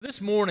This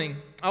morning,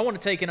 I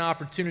want to take an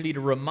opportunity to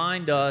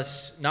remind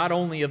us not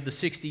only of the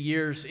 60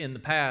 years in the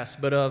past,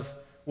 but of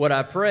what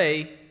I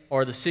pray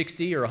are the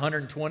 60 or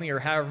 120 or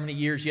however many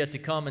years yet to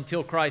come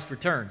until Christ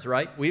returns,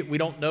 right? We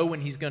don't know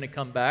when He's going to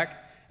come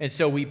back, and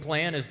so we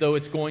plan as though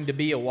it's going to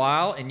be a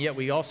while, and yet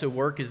we also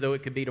work as though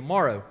it could be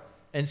tomorrow.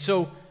 And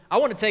so I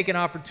want to take an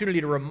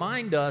opportunity to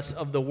remind us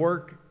of the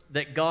work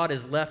that God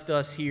has left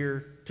us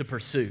here to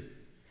pursue.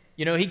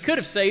 You know, He could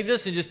have saved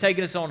us and just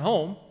taken us on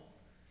home,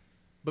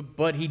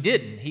 But He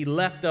didn't. He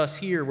left us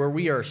here where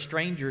we are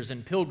strangers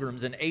and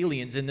pilgrims and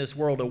aliens in this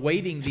world,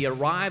 awaiting the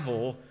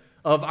arrival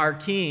of our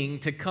King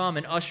to come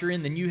and usher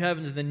in the new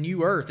heavens and the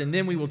new earth, and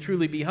then we will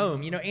truly be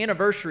home. You know,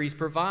 anniversaries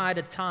provide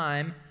a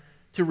time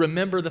to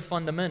remember the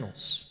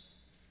fundamentals.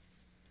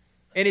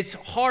 And it's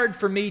hard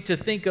for me to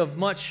think of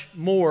much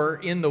more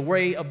in the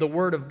way of the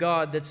Word of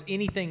God that's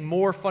anything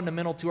more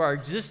fundamental to our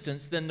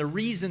existence than the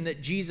reason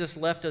that Jesus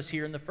left us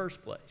here in the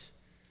first place.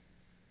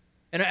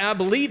 And I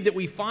believe that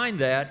we find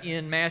that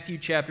in Matthew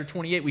chapter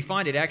 28. We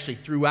find it actually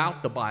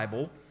throughout the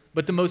Bible,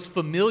 but the most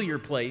familiar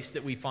place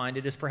that we find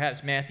it is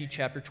perhaps Matthew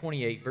chapter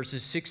 28,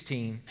 verses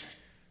 16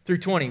 through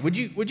 20.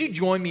 Would you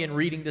join me in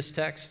reading this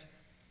text?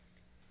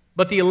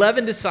 But the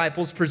 11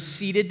 disciples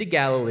proceeded to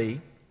Galilee,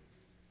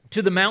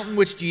 to the mountain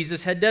which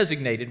Jesus had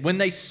designated. When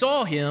they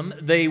saw Him,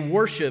 they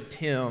worshiped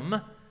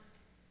Him,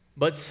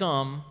 but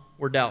some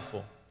were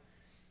doubtful.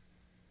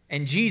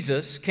 And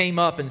Jesus came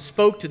up and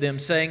spoke to them,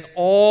 saying,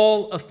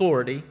 "All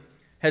authority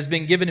has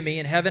been given to me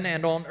in heaven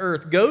and on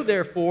earth. Go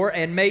therefore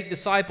and make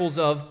disciples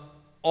of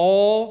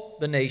all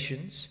the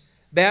nations,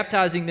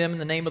 baptizing them in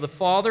the name of the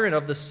Father and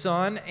of the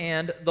Son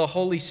and the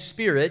Holy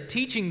Spirit,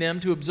 teaching them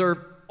to observe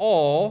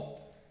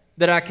all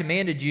that I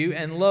commanded you.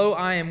 And lo,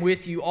 I am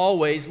with you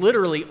always,"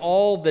 literally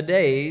all the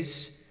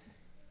days,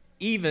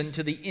 "even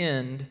to the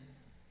end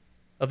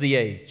of the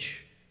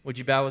age." Would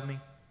you bow with me?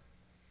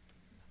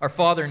 Our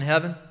Father in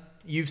heaven,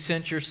 You've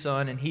sent Your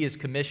Son, and He has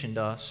commissioned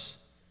us.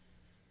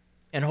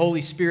 And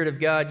Holy Spirit of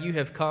God, You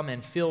have come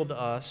and filled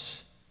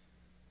us.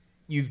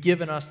 You've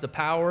given us the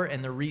power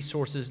and the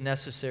resources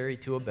necessary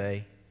to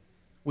obey.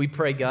 We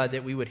pray, God,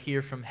 that we would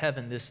hear from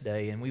heaven this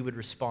day and we would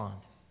respond.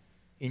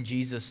 In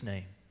Jesus'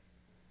 name,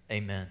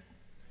 amen.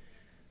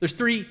 There's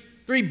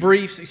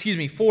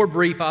four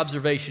brief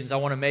observations I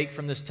want to make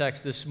from this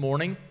text this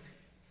morning.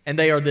 And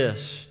they are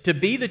this: to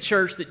be the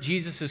church that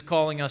Jesus is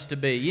calling us to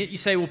be. You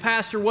say, "Well,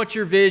 Pastor, what's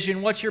your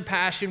vision? What's your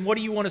passion? What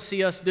do you want to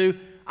see us do?"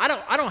 I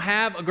don't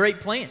have a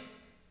great plan.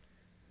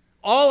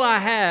 All I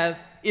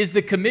have is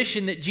the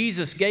commission that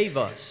Jesus gave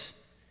us.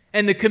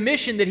 And the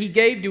commission that He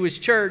gave to His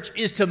church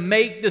is to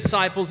make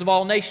disciples of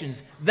all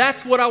nations.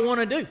 That's what I want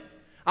to do.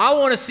 I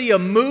want to see a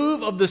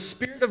move of the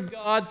Spirit of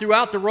God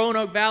throughout the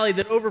Roanoke Valley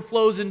that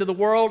overflows into the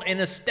world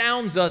and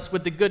astounds us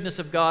with the goodness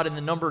of God and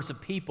the numbers of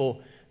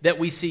people that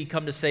we see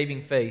come to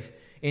saving faith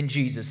in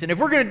Jesus. And if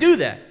we're going to do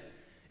that,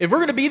 if we're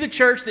going to be the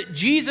church that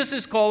Jesus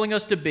is calling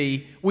us to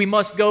be, we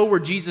must go where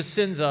Jesus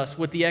sends us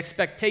with the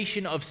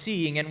expectation of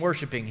seeing and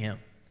worshiping Him.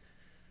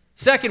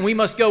 Second, we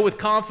must go with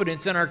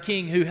confidence in our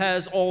King who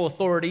has all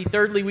authority.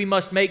 Thirdly, we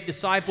must make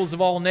disciples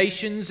of all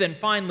nations. And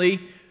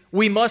finally,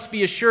 we must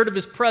be assured of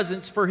His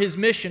presence for His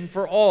mission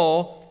for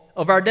all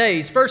of our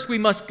days. First, we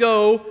must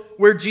go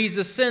where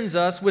Jesus sends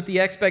us with the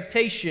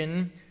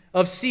expectation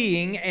of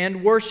seeing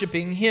and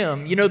worshiping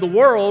Him. You know, the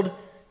world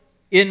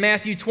in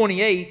Matthew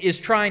 28 is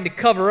trying to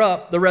cover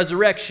up the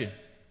resurrection.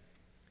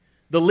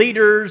 The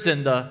leaders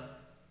and the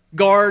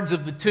guards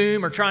of the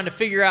tomb are trying to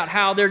figure out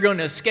how they're going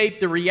to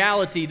escape the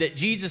reality that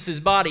Jesus'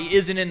 body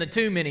isn't in the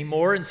tomb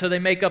anymore, and so they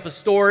make up a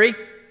story.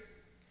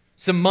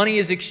 Some money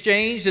is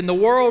exchanged, and the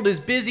world is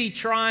busy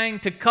trying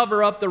to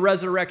cover up the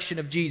resurrection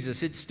of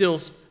Jesus. It's still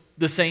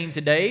the same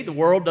today. The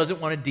world doesn't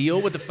want to deal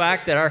with the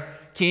fact that our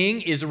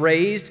King is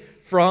raised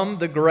from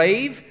the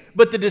grave.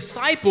 But the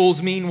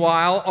disciples,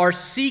 meanwhile, are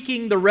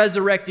seeking the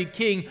resurrected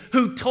King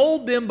who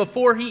told them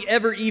before He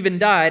ever even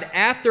died,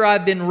 "After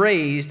I've been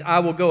raised,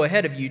 I will go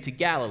ahead of you to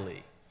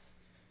Galilee."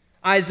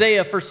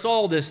 Isaiah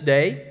foresaw this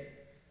day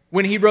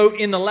when he wrote,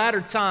 "In the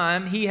latter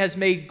time, He has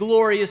made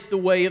glorious the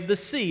way of the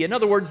sea." In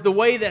other words, the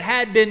way that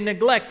had been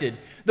neglected,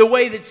 the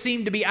way that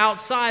seemed to be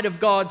outside of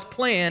God's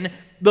plan,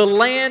 the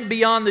land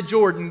beyond the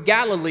Jordan,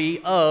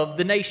 Galilee of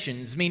the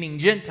nations, meaning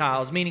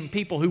Gentiles, meaning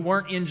people who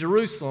weren't in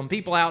Jerusalem,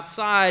 people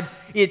outside,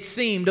 it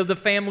seemed, of the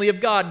family of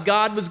God.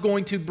 God was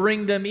going to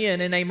bring them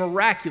in a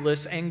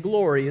miraculous and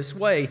glorious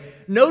way.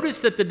 Notice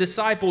that the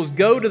disciples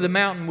go to the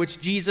mountain which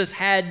Jesus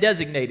had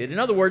designated. In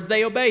other words,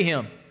 they obey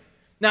Him.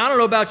 Now, I don't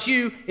know about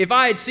you, if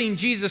I had seen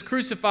Jesus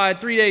crucified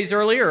 3 days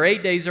earlier or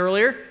 8 days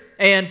earlier,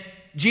 and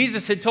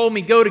Jesus had told me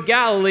go to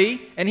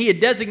Galilee, and He had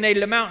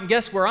designated a mountain,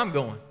 guess where I'm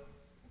going?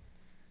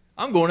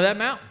 I'm going to that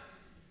mountain.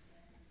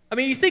 I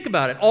mean, you think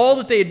about it. All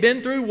that they had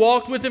been through,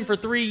 walked with Him for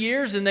 3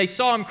 years, and they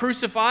saw Him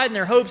crucified and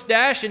their hopes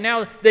dashed, and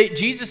now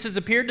Jesus has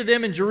appeared to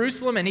them in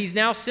Jerusalem, and He's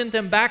now sent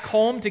them back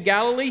home to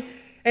Galilee,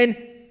 and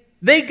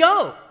they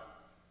go.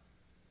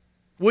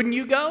 Wouldn't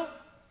you go?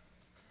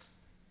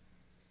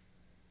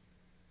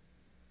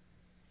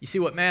 You see,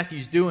 what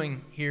Matthew's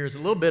doing here is a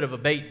little bit of a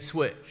bait and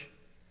switch.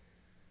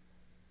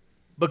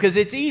 Because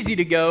it's easy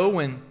to go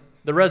when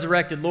the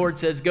resurrected Lord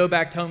says, go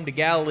back home to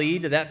Galilee,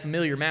 to that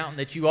familiar mountain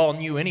that you all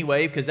knew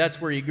anyway, because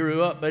that's where you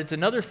grew up. But it's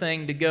another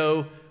thing to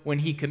go when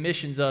He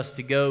commissions us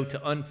to go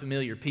to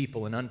unfamiliar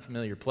people and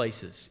unfamiliar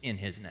places in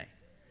His name.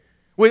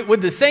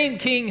 Would the same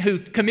King who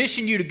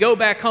commissioned you to go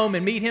back home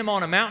and meet Him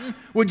on a mountain,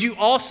 would you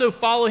also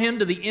follow Him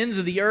to the ends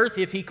of the earth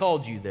if He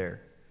called you there?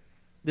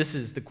 This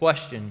is the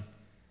question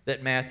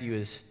that Matthew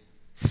is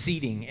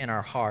seeding in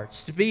our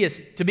hearts. To be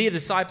a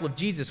disciple of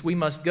Jesus, we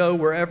must go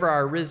wherever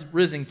our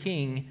risen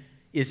King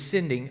is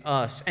sending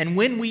us. And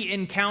when we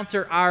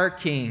encounter our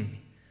King,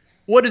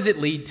 what does it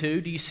lead to?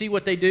 Do you see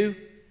what they do?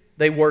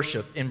 They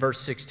worship in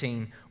verse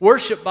 16.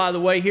 Worship, by the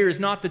way, here is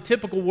not the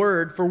typical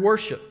word for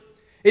worship.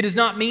 It does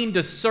not mean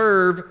to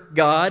serve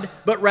God,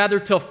 but rather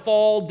to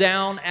fall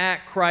down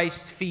at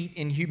Christ's feet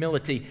in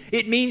humility.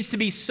 It means to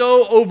be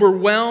so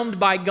overwhelmed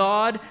by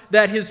God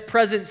that His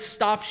presence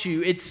stops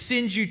you. It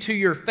sends you to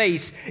your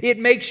face. It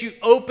makes you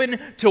open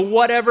to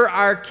whatever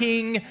our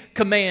King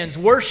commands.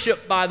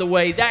 Worship, by the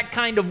way, that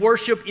kind of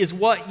worship is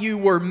what you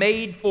were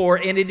made for,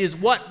 and it is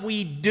what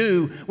we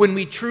do when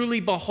we truly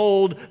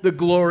behold the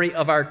glory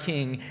of our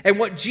King. And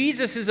what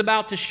Jesus is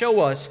about to show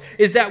us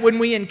is that when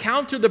we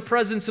encounter the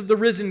presence of the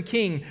risen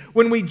King,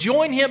 when we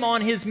join Him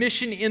on His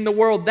mission in the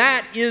world,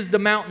 that is the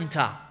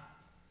mountaintop,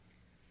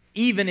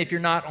 even if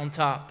you're not on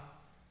top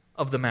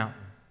of the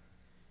mountain.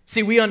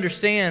 See, we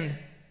understand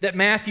that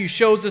Matthew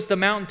shows us the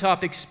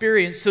mountaintop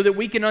experience so that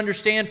we can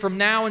understand from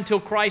now until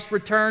Christ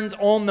returns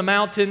on the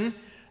mountain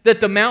that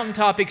the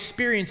mountaintop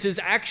experiences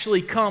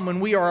actually come when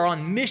we are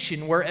on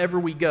mission wherever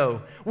we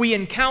go. We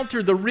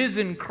encounter the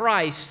risen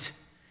Christ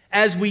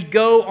as we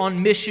go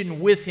on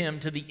mission with Him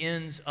to the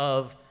ends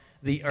of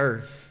the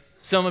earth.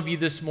 Some of you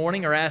this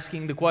morning are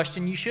asking the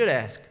question you should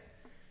ask.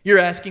 You're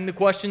asking the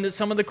question that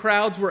some of the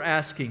crowds were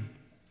asking.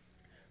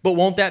 But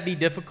won't that be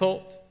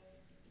difficult?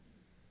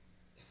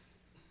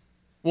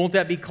 Won't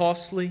that be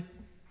costly?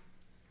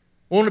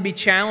 Won't it be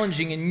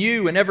challenging and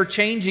new and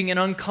ever-changing and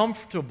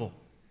uncomfortable?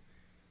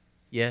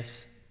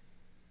 Yes.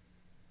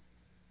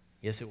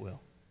 Yes, it will.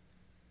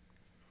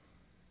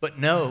 But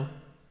no,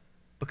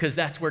 because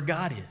that's where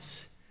God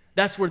is.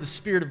 That's where the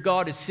Spirit of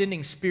God is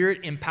sending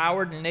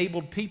Spirit-empowered and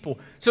enabled people.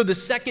 So the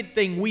second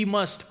thing we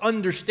must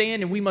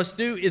understand and we must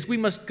do is we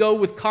must go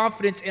with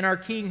confidence in our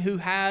King who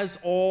has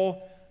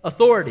all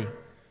authority.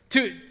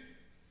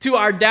 To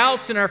our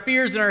doubts and our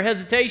fears and our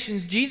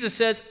hesitations, Jesus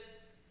says,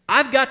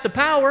 I've got the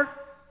power.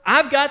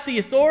 I've got the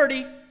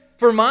authority.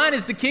 For mine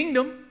is the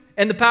kingdom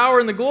and the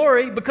power and the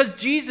glory. Because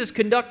Jesus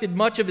conducted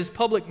much of His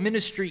public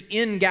ministry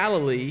in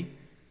Galilee,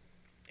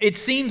 it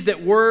seems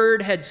that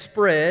word had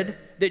spread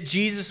that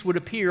Jesus would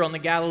appear on the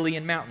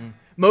Galilean mountain.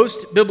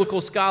 Most biblical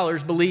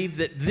scholars believe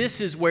that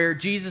this is where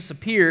Jesus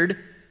appeared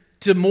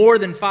to more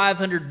than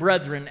 500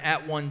 brethren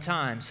at one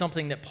time,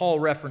 something that Paul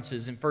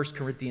references in 1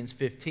 Corinthians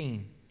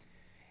 15.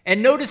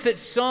 And notice that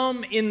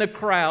some in the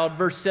crowd,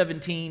 verse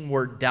 17,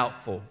 were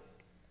doubtful.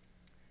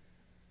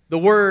 The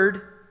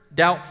word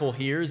doubtful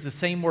here is the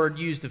same word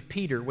used of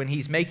Peter when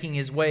he's making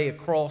his way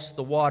across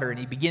the water and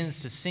he begins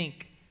to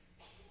sink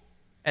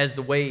as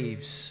the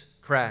waves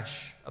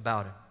crash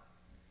about him.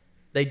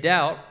 They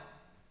doubt,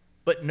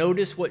 but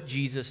notice what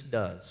Jesus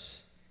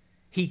does.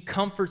 He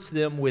comforts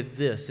them with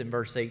this in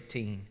verse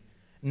 18.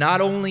 Not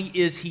only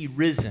is He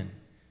risen,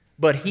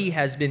 but He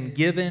has been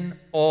given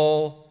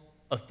all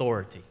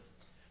authority.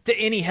 To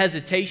any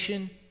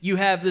hesitation you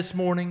have this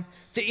morning,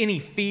 to any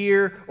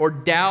fear or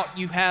doubt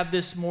you have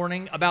this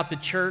morning about the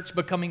church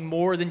becoming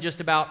more than just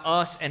about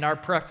us and our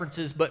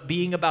preferences, but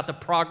being about the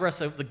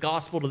progress of the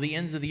gospel to the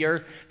ends of the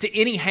earth, to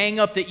any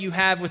hang-up that you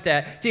have with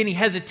that, to any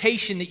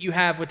hesitation that you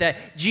have with that,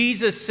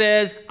 Jesus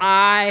says,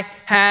 I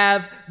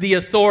have the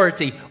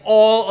authority.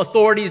 All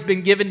authority has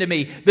been given to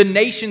me. The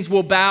nations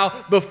will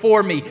bow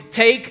before me.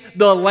 Take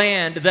the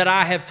land that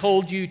I have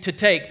told you to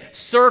take.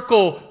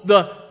 Circle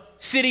the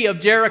city of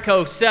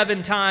Jericho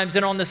 7 times,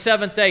 and on the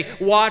 7th day,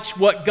 watch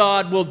what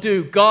God will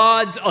do.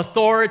 God's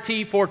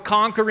authority for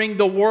conquering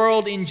the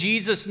world in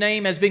Jesus'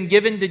 name has been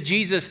given to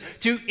Jesus.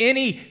 To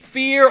any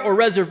fear or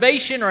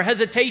reservation or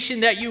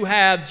hesitation that you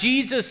have,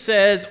 Jesus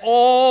says,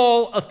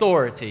 all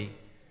authority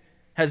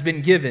has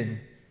been given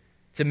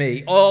to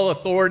me. All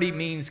authority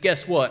means,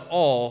 guess what?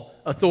 All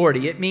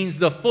authority. It means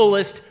the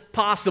fullest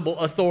possible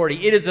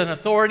authority. It is an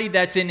authority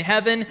that's in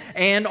heaven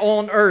and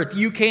on earth.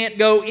 You can't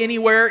go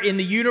anywhere in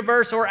the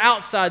universe or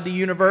outside the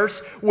universe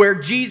where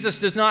Jesus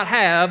does not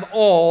have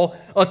all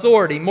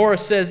authority.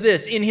 Morris says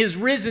this, in His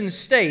risen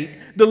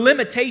state, the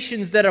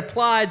limitations that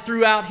applied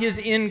throughout His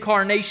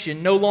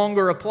incarnation no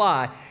longer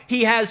apply.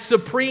 He has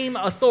supreme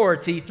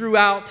authority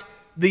throughout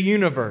the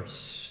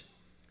universe.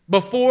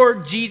 Before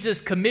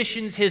Jesus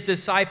commissions His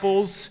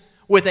disciples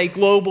with a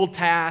global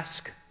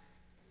task,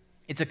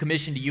 it's a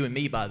commission to you and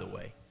me, by the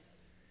way.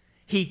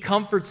 He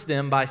comforts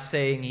them by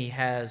saying He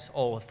has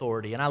all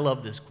authority. And I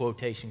love this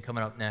quotation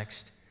coming up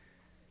next.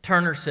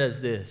 Turner says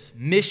this,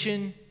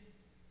 mission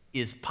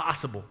is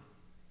possible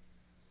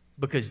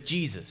because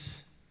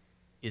Jesus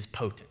is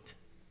potent.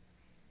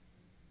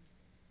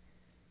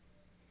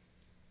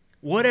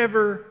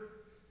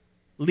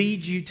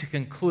 lead you to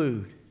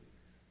conclude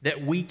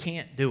that we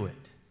can't do it.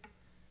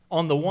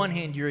 On the one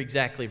hand, you're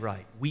exactly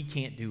right. We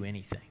can't do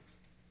anything.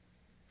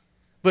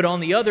 But on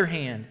the other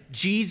hand,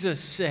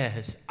 Jesus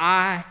says,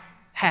 I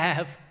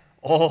have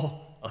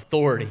all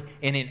authority.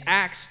 And in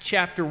Acts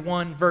chapter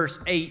 1, verse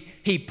 8,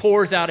 He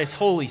pours out His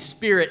Holy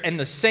Spirit, and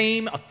the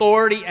same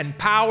authority and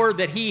power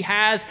that He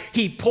has,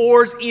 He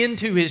pours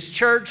into His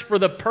church for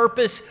the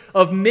purpose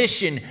of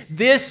mission.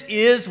 This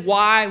is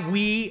why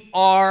we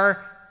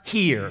are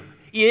here.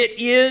 It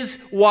is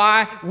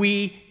why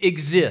we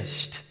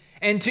exist.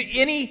 And to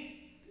any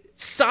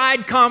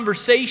side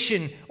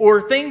conversation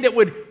or thing that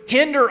would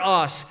hinder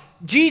us,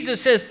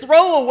 Jesus says,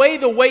 throw away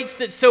the weights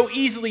that so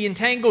easily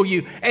entangle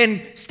you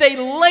and stay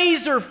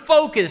laser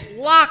focused,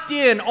 locked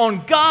in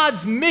on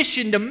God's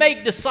mission to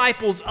make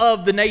disciples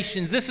of the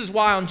nations. This is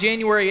why on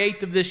January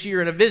 8th of this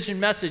year in a vision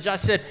message, I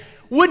said,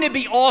 wouldn't it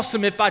be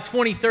awesome if by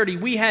 2030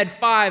 we had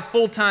 5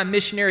 full-time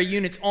missionary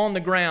units on the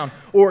ground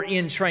or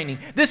in training?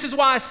 This is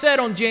why I said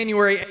on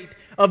January 8th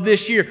of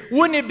this year,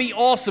 wouldn't it be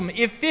awesome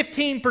if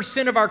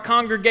 15% of our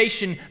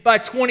congregation by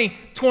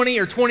 2020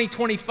 or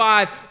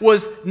 2025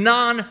 was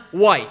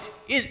non-white?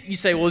 You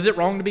say, well, is it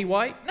wrong to be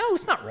white? No,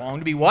 it's not wrong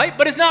to be white,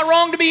 but it's not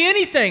wrong to be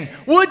anything.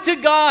 Would to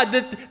God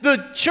that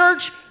the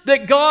church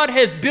that God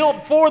has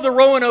built for the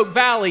Roanoke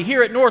Valley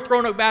here at North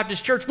Roanoke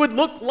Baptist Church would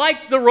look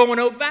like the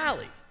Roanoke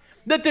Valley.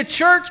 That the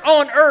church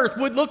on earth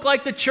would look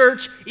like the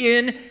church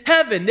in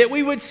heaven. That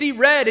we would see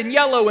red and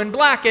yellow and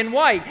black and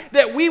white.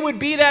 That we would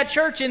be that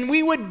church and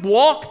we would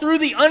walk through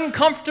the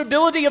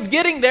uncomfortability of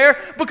getting there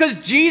because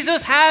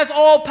Jesus has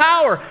all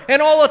power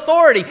and all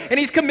authority. And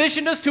He's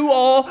commissioned us to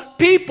all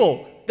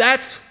people.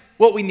 That's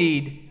what we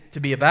need to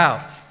be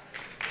about.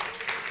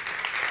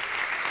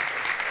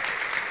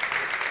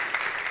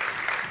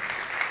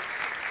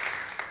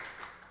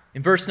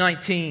 In verse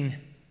 19,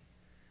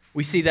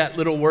 we see that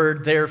little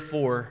word,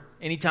 therefore.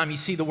 Anytime you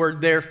see the word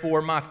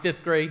therefore, my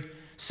 5th grade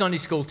Sunday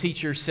school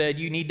teacher said,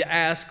 you need to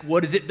ask,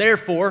 what is it there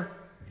for?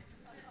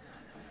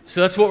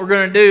 So that's what we're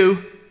going to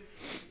do.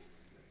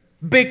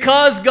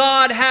 Because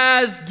God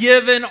has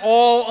given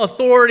all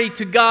authority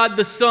to God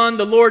the Son,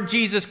 the Lord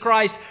Jesus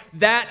Christ,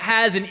 that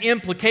has an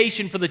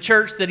implication for the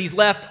church that He's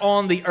left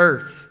on the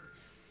earth.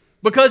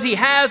 Because He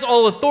has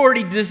all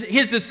authority,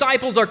 His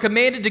disciples are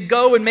commanded to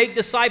go and make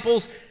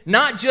disciples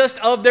not just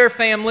of their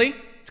family,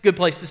 it's a good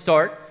place to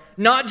start,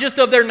 not just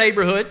of their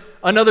neighborhood,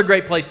 another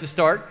great place to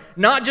start,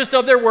 not just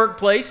of their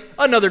workplace,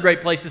 another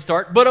great place to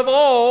start, but of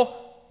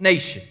all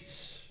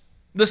nations.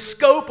 The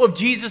scope of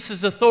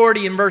Jesus'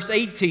 authority in verse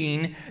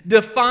 18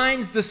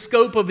 defines the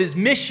scope of His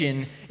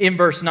mission in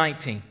verse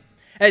 19.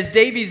 As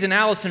Davies and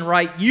Allison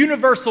write,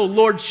 universal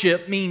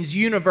lordship means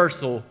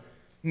universal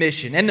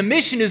mission. And the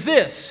mission is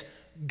this: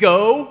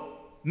 go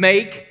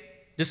make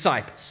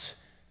disciples.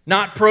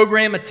 Not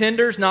program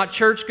attenders, not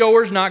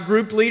churchgoers, not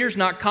group leaders,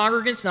 not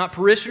congregants, not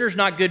parishioners,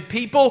 not good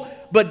people,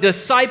 but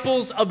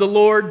disciples of the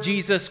Lord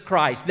Jesus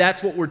Christ.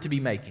 That's what we're to be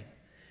making.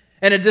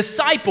 And a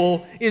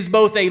disciple is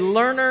both a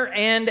learner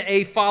and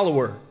a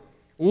follower.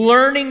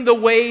 Learning the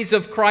ways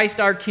of Christ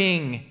our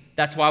King.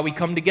 That's why we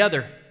come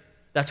together.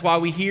 That's why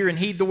we hear and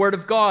heed the Word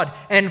of God.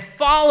 And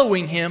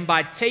following Him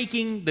by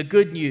taking the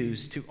good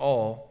news to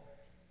all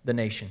the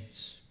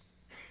nations.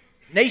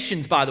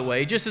 Nations, by the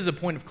way, just as a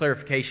point of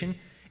clarification,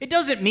 it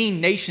doesn't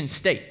mean nation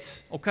states,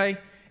 okay?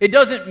 It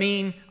doesn't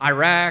mean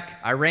Iraq,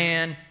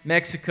 Iran,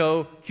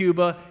 Mexico,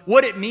 Cuba.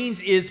 What it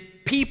means is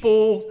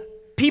people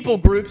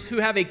groups who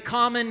have a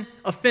common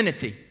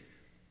affinity.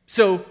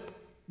 So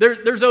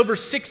there's over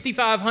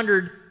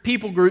 6,500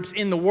 people groups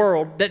in the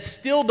world that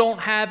still don't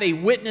have a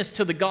witness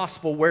to the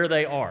gospel where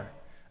they are.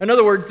 In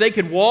other words, they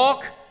could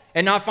walk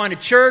and not find a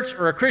church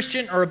or a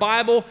Christian or a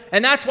Bible,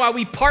 and that's why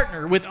we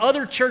partner with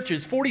other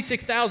churches,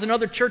 46,000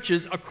 other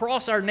churches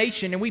across our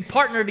nation, and we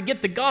partner to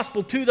get the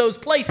gospel to those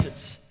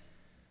places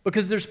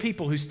because there's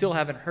people who still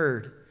haven't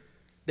heard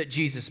that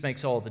Jesus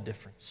makes all the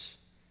difference.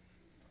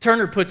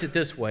 Turner puts it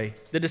this way: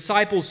 the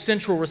disciples'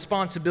 central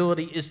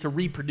responsibility is to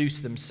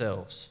reproduce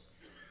themselves.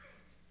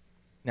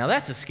 Now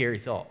that's a scary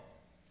thought.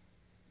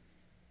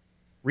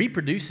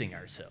 Reproducing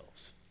ourselves.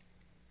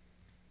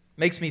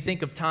 Makes me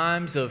think of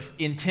times of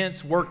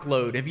intense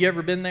workload. Have you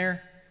ever been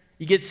there?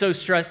 You get so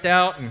stressed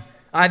out, and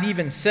I've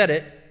even said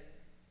it.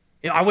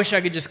 I wish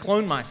I could just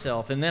clone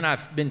myself, and then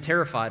I've been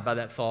terrified by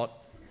that thought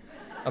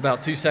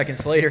about 2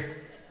 seconds later.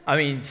 I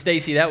mean,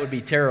 Stacy, that would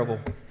be terrible.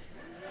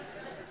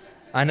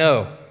 I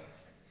know.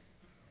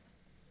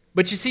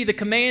 But you see, the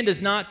command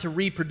is not to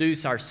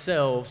reproduce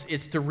ourselves,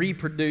 it's to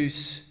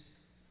reproduce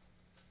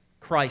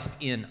Christ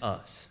in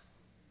us.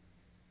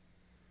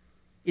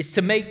 It's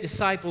to make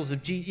disciples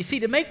of Jesus. You see,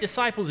 to make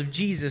disciples of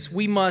Jesus,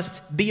 we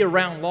must be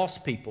around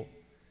lost people.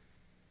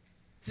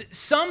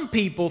 Some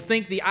people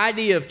think the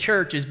idea of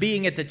church is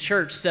being at the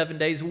church 7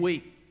 days a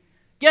week.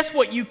 Guess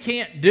what you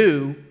can't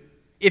do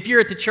if you're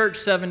at the church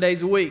 7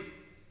 days a week?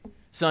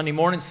 Sunday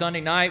morning,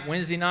 Sunday night,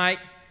 Wednesday night,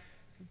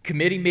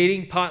 committee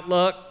meeting,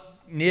 potluck,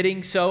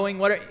 knitting, sewing,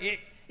 whatever.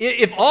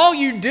 If all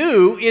you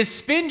do is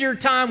spend your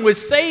time with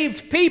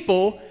saved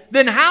people,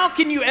 then how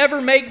can you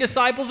ever make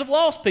disciples of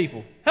lost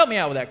people? Help me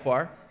out with that,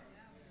 choir.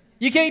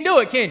 You can't do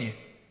it, can you?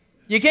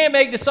 You can't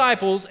make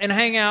disciples and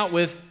hang out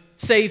with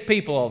saved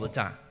people all the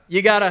time.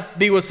 You got to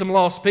be with some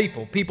lost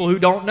people, people who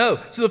don't know.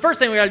 So the first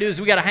thing we got to do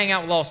is we got to hang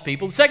out with lost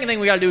people. The second thing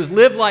we got to do is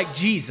live like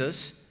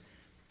Jesus.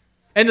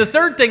 And the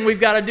third thing we've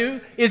got to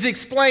do is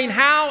explain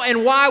how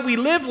and why we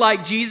live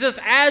like Jesus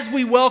as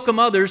we welcome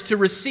others to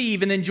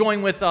receive and then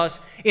join with us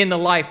in the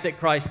life that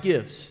Christ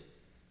gives.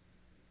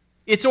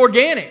 It's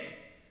organic.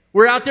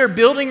 We're out there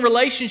building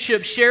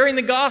relationships, sharing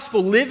the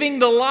gospel, living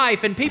the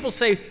life, and people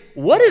say,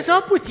 "What is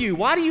up with you?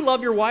 Why do you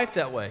love your wife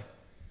that way?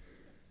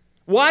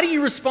 Why do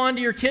you respond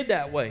to your kid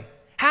that way?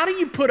 How do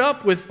you put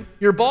up with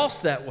your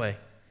boss that way?"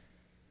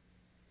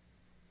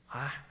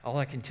 All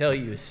I can tell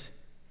you is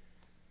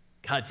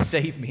God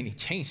saved me and He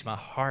changed my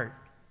heart.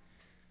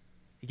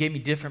 He gave me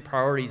different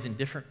priorities and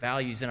different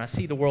values, and I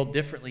see the world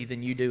differently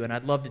than you do, and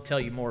I'd love to tell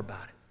you more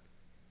about it.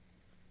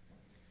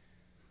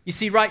 You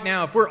see, right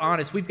now, if we're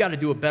honest, we've got to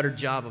do a better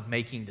job of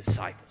making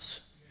disciples.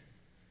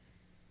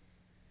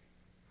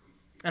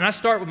 And I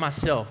start with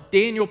myself.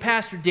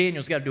 Pastor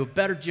Daniel's got to do a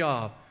better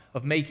job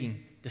of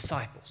making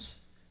disciples.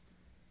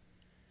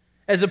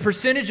 As a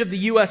percentage of the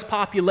U.S.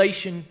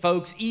 population,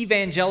 folks,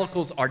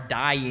 evangelicals are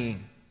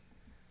dying.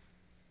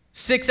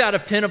 6 out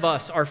of 10 of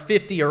us are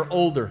 50 or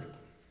older.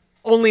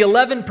 Only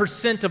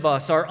 11% of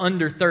us are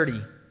under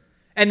 30.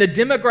 And the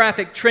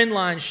demographic trend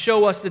lines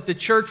show us that the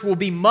church will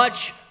be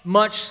much,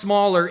 much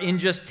smaller in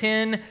just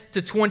 10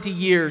 to 20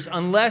 years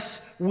unless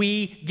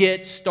we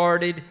get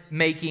started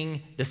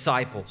making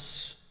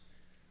disciples.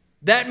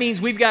 That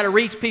means we've got to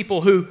reach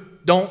people who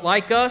don't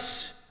like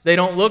us, they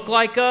don't look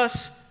like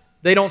us,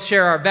 they don't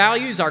share our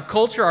values, our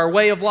culture, our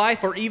way of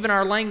life, or even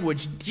our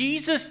language.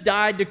 Jesus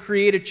died to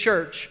create a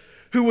church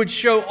who would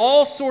show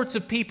all sorts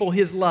of people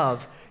His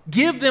love,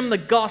 give them the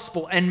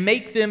gospel, and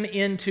make them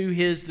into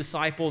His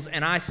disciples.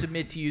 And I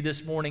submit to you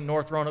this morning,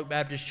 North Roanoke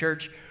Baptist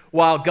Church,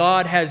 while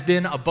God has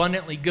been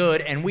abundantly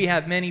good and we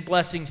have many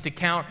blessings to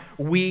count,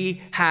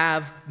 we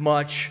have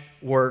much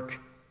work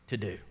to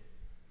do.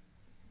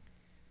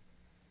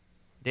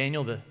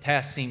 Daniel, the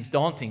task seems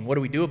daunting. What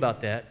do we do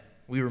about that?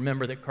 We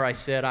remember that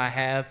Christ said, "I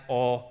have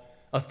all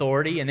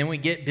authority," and then we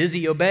get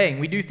busy obeying.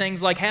 We do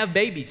things like have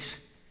babies.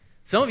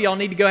 Some of y'all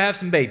need to go have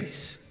some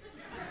babies.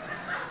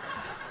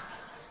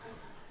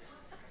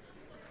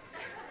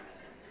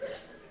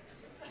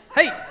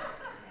 Hey,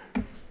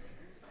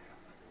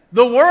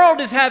 the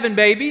world is having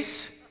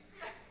babies.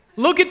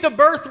 Look at the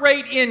birth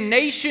rate in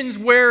nations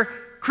where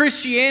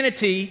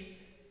Christianity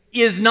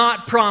is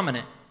not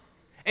prominent.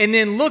 And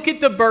then look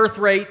at the birth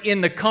rate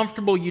in the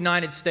comfortable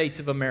United States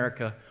of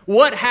America.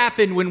 What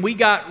happened when we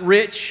got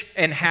rich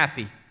and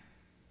happy?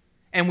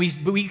 And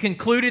we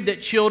concluded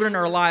that children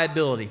are a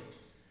liability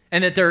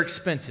and that they're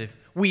expensive.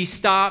 We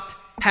stopped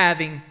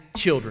having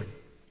children.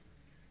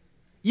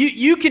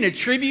 You can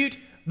attribute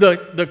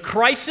the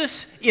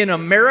crisis in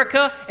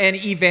America and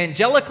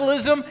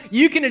evangelicalism.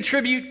 You can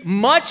attribute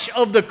much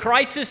of the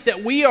crisis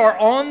that we are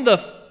on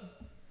the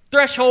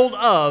threshold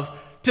of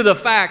to the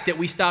fact that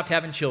we stopped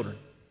having children.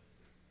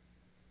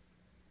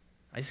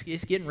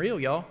 It's getting real,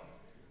 y'all.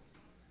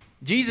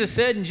 Jesus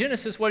said in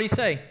Genesis, what did He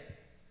say?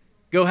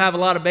 Go have a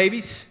lot of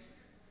babies.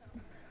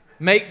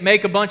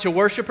 Make a bunch of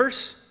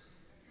worshipers.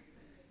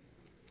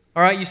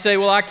 All right, you say,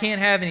 well, I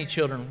can't have any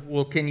children.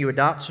 Well, can you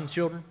adopt some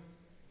children?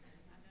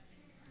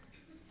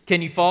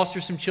 Can you foster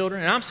some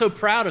children? And I'm so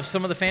proud of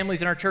some of the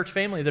families in our church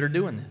family that are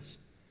doing this.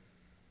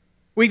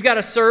 We've got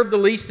to serve the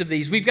least of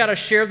these. We've got to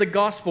share the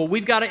gospel.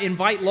 We've got to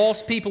invite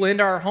lost people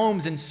into our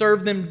homes and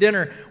serve them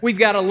dinner. We've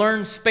got to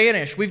learn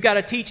Spanish. We've got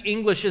to teach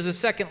English as a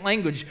second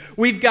language.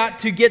 We've got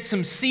to get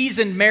some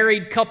seasoned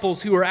married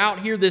couples who are out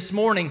here this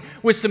morning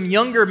with some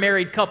younger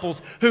married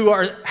couples who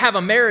have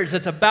a marriage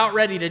that's about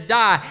ready to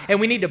die, and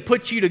we need to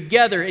put you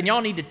together, and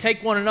y'all need to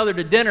take one another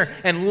to dinner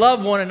and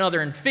love one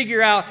another and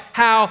figure out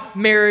how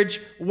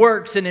marriage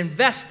works and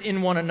invest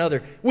in one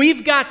another.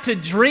 We've got to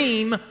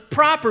dream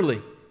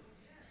properly.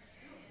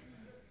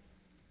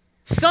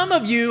 Some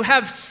of you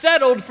have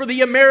settled for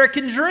the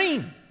American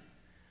dream.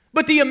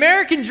 But the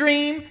American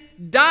dream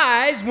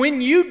dies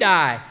when you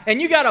die. And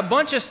you got a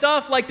bunch of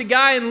stuff like the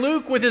guy in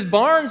Luke with his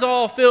barns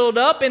all filled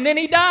up, and then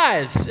he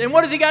dies. And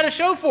what does he got to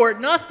show for it?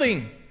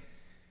 Nothing.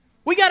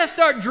 We got to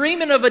start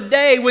dreaming of a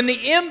day when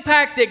the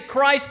impact that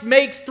Christ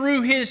makes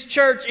through His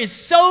church is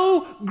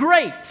so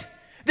great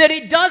that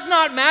it does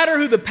not matter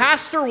who the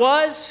pastor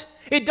was.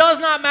 It does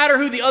not matter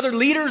who the other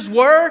leaders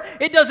were.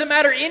 It doesn't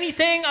matter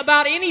anything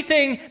about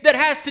anything that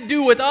has to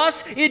do with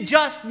us. It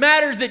just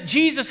matters that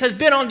Jesus has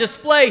been on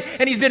display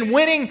and He's been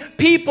winning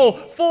people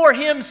for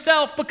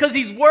Himself because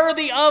He's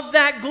worthy of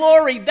that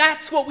glory.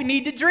 That's what we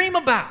need to dream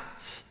about.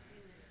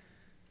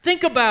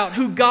 Think about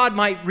who God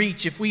might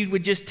reach if we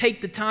would just take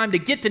the time to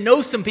get to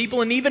know some people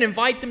and even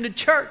invite them to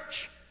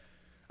church.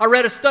 I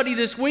read a study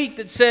this week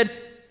that said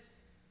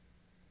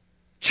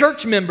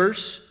church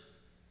members,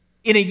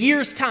 in a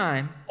year's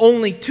time,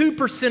 only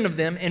 2% of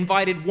them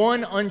invited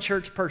one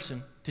unchurched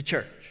person to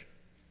church.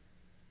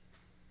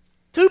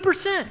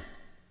 2%.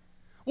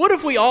 What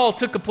if we all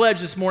took a pledge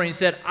this morning and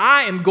said,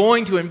 I am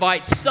going to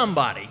invite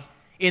somebody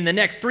in the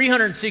next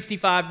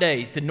 365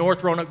 days to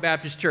North Roanoke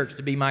Baptist Church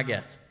to be my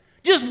guest?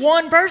 Just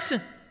one person.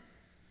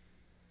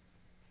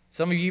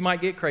 Some of you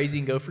might get crazy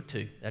and go for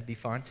 2. That'd be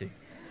fine too.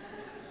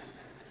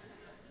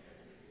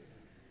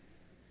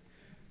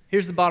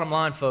 Here's the bottom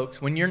line,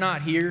 folks. When you're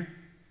not here,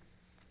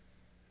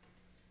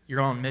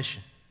 you're on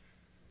mission.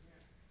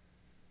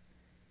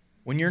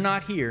 When you're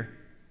not here,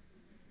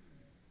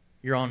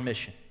 you're on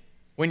mission.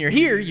 When you're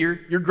here,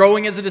 you're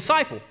growing as a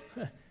disciple,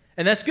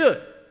 and that's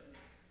good.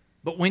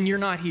 But when you're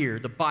not here,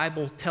 the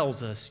Bible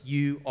tells us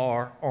you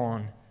are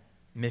on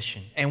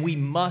mission. And we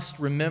must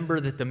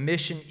remember that the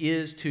mission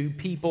is to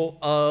people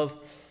of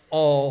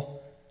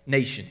all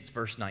nations,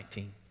 verse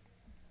 19.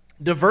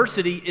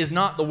 Diversity is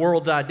not the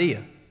world's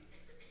idea.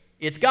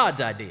 It's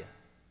God's idea.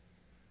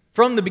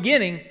 From the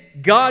beginning,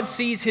 God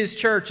sees His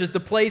church as the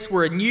place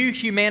where a new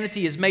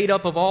humanity is made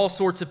up of all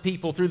sorts of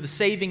people through the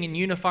saving and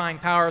unifying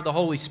power of the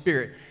Holy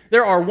Spirit.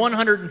 There are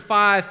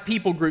 105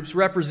 people groups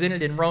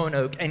represented in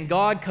Roanoke, and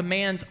God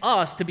commands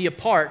us to be a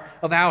part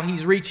of how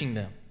He's reaching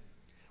them.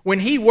 When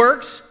He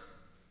works,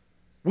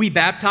 we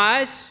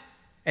baptize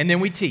and then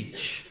we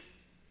teach.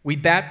 We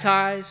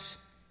baptize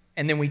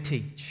and then we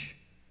teach.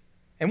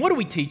 And what do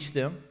we teach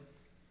them?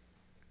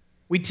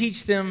 We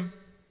teach them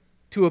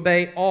to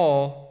obey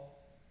all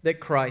that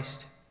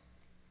Christ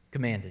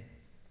commanded.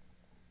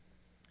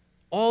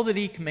 All that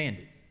He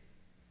commanded.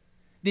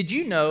 Did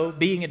you know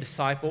being a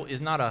disciple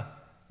is not a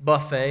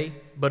buffet,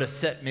 but a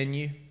set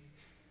menu?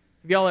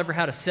 Have y'all ever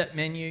had a set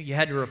menu? You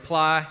had to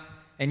reply,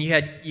 and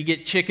you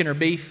get chicken or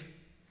beef.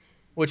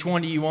 Which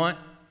one do you want?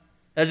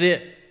 That's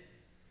it.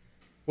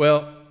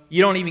 Well,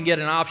 you don't even get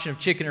an option of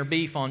chicken or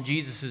beef on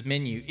Jesus'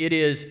 menu. It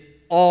is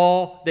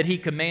all that He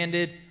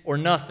commanded or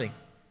nothing.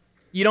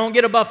 You don't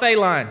get a buffet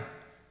line.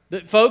 The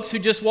folks who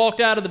just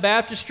walked out of the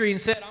baptistry and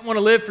said, I want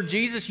to live for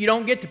Jesus, you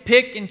don't get to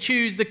pick and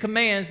choose the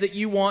commands that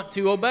you want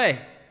to obey.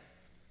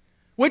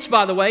 Which,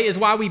 by the way, is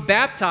why we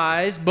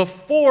baptize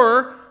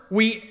before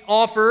we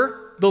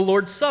offer the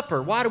Lord's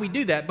Supper. Why do we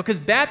do that? Because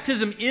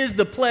baptism is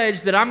the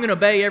pledge that I'm going to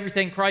obey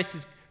everything Christ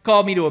has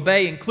called me to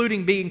obey,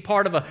 including being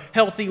part of a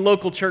healthy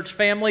local church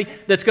family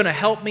that's going to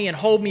help me and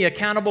hold me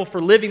accountable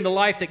for living the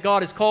life that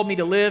God has called me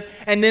to live.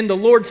 And then the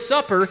Lord's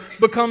Supper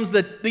becomes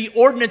the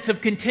ordinance of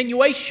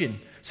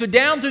continuation. So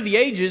down through the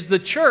ages, the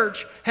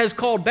church has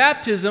called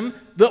baptism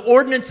the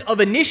ordinance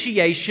of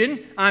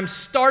initiation. I'm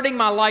starting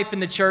my life in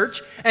the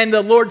church. And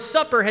the Lord's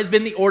Supper has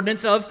been the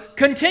ordinance of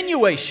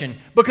continuation.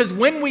 Because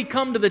when we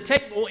come to the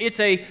table, it's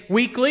a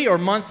weekly or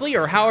monthly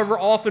or however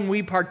often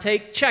we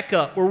partake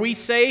checkup, where we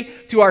say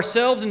to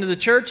ourselves and to the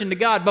church and to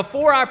God,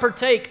 before I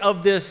partake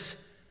of this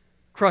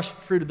crushed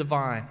fruit of the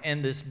vine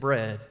and this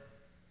bread,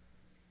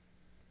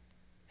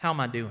 how am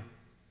I doing?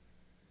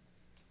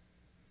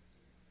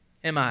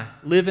 Am I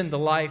living the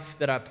life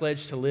that I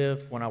pledged to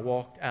live when I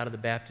walked out of the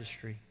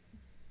baptistry?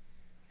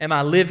 Am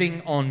I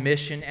living on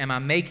mission? Am I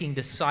making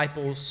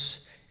disciples?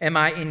 Am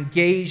I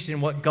engaged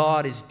in what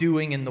God is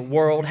doing in the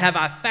world? Have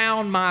I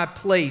found my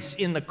place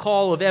in the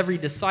call of every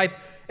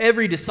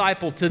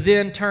disciple to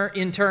then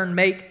in turn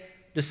make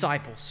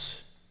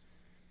disciples?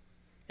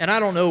 And I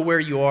don't know where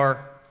you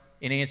are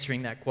in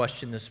answering that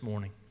question this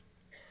morning.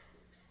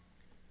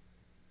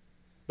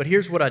 But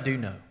here's what I do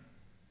know.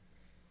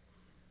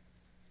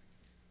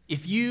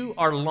 If you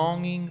are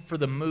longing for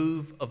the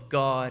move of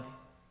God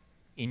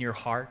in your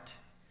heart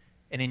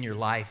and in your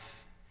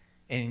life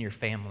and in your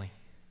family,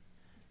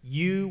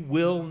 you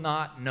will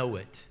not know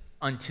it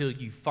until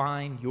you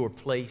find your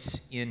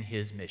place in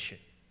His mission.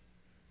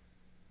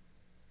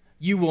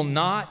 You will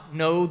not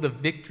know the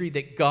victory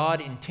that God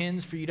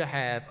intends for you to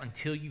have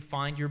until you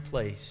find your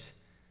place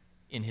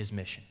in His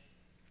mission.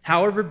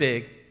 However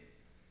big,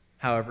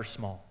 however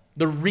small.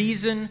 The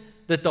reason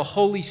that the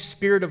Holy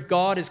Spirit of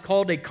God is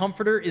called a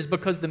comforter is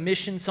because the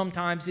mission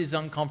sometimes is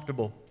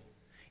uncomfortable.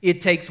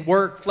 It takes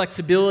work,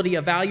 flexibility,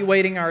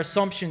 evaluating our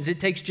assumptions. It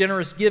takes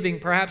generous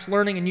giving, perhaps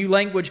learning a new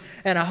language,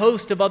 and a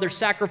host of other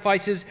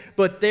sacrifices.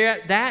 But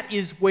that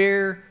is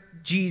where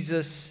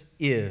Jesus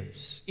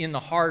is, in the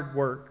hard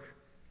work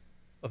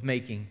of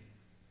making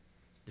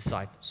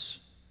disciples.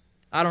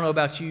 I don't know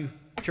about you,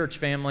 church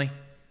family,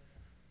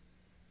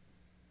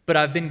 but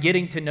I've been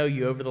getting to know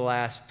you over the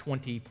last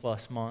 20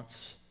 plus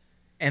months.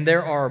 And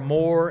there are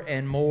more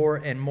and more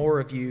and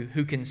more of you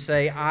who can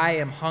say, I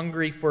am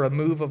hungry for a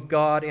move of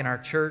God in our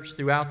church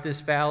throughout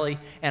this valley,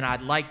 and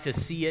I'd like to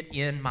see it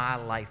in my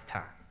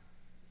lifetime.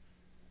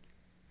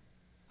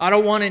 I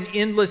don't want an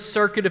endless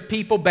circuit of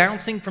people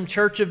bouncing from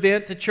church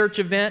event to church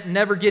event,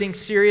 never getting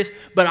serious,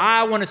 but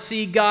I want to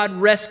see God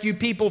rescue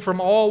people from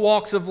all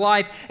walks of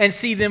life and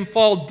see them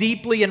fall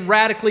deeply and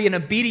radically and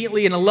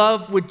obediently in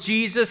love with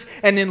Jesus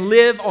and then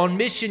live on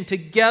mission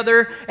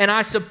together. And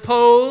I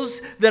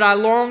suppose that I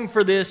long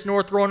for this,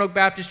 North Roanoke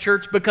Baptist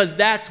Church, because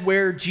that's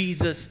where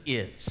Jesus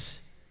is.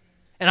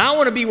 And I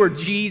want to be where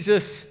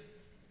Jesus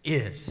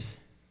is.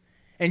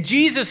 And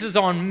Jesus is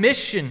on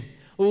mission.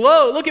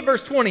 Lo, look at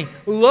verse 20.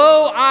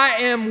 Lo,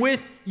 I am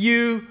with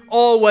you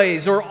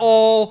always, or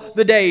all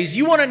the days.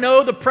 You want to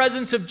know the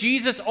presence of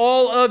Jesus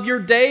all of your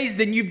days?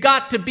 Then you've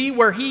got to be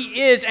where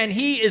He is, and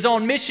He is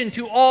on mission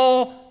to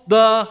all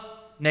the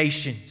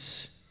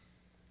nations.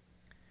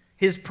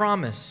 His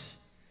promise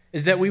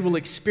is that we will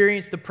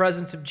experience the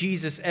presence of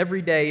Jesus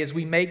every day as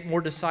we make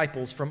more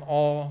disciples from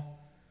all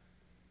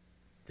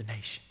the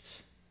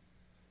nations.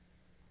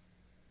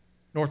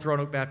 North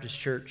Roanoke Baptist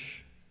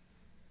Church,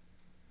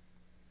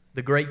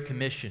 the Great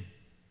Commission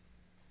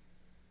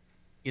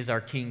is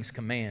our King's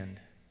command,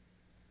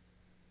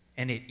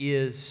 and it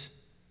is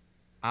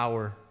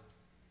our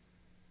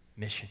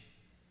mission.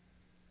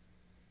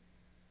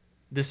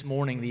 This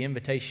morning, the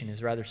invitation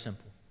is rather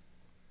simple.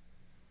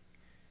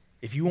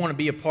 If you want to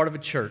be a part of a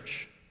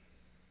church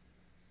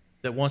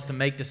that wants to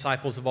make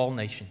disciples of all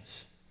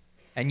nations,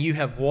 and you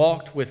have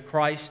walked with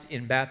Christ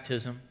in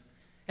baptism,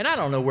 and I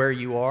don't know where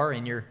you are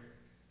in your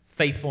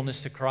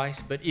faithfulness to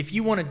Christ, but if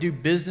you want to do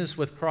business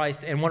with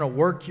Christ and want to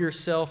work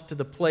yourself to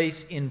the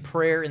place in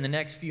prayer in the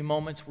next few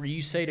moments where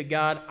you say to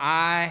God,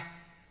 I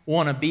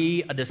want to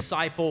be a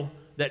disciple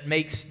that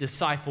makes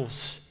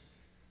disciples,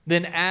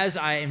 then as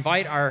I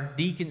invite our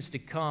deacons to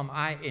come,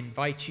 I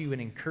invite you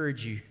and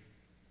encourage you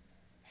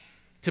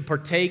to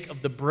partake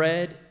of the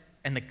bread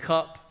and the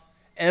cup,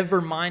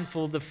 ever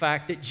mindful of the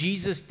fact that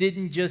Jesus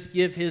didn't just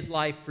give His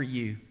life for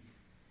you,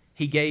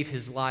 He gave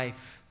His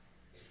life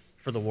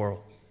for the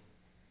world.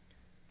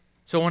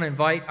 So I want to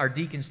invite our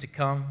deacons to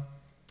come.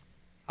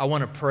 I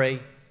want to pray,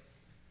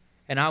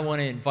 and I want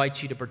to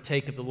invite you to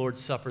partake of the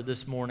Lord's Supper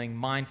this morning,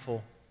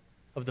 mindful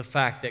of the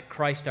fact that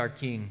Christ our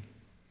King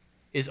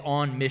is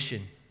on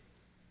mission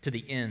to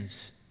the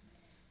ends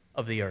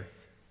of the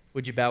earth.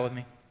 Would you bow with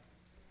me?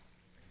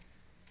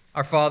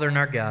 Our Father and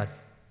our God,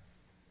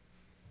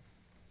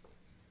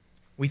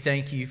 we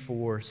thank You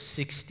for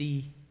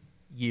 60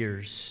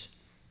 years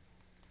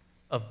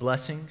of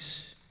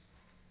blessings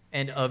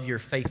and of Your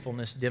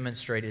faithfulness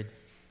demonstrated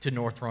to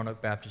North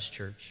Roanoke Baptist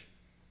Church.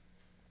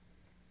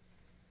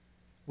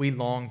 We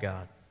long,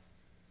 God,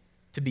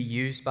 to be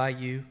used by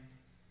You.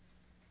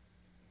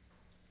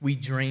 We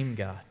dream,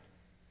 God,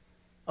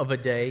 of a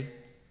day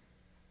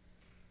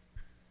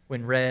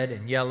when red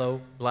and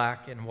yellow,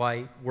 black and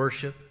white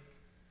worship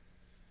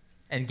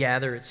and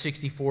gather at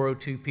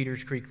 6402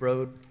 Peters Creek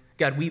Road.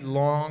 God, we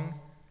long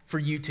for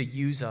You to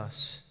use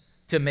us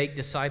to make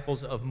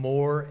disciples of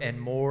more and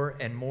more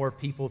and more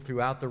people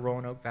throughout the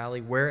Roanoke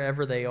Valley,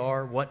 wherever they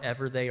are,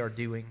 whatever they are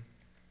doing.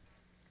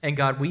 And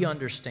God, we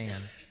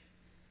understand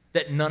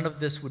that none of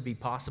this would be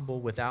possible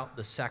without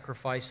the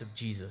sacrifice of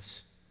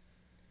Jesus,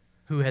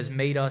 who has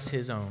made us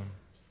His own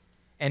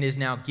and is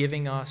now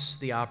giving us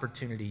the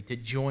opportunity to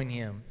join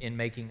Him in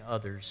making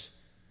others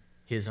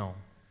His own.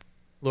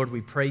 Lord, we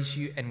praise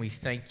You and we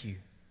thank You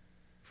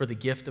for the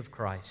gift of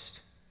Christ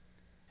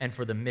and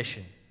for the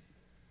mission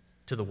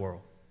to the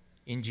world.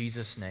 In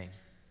Jesus' name,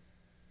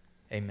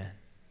 amen.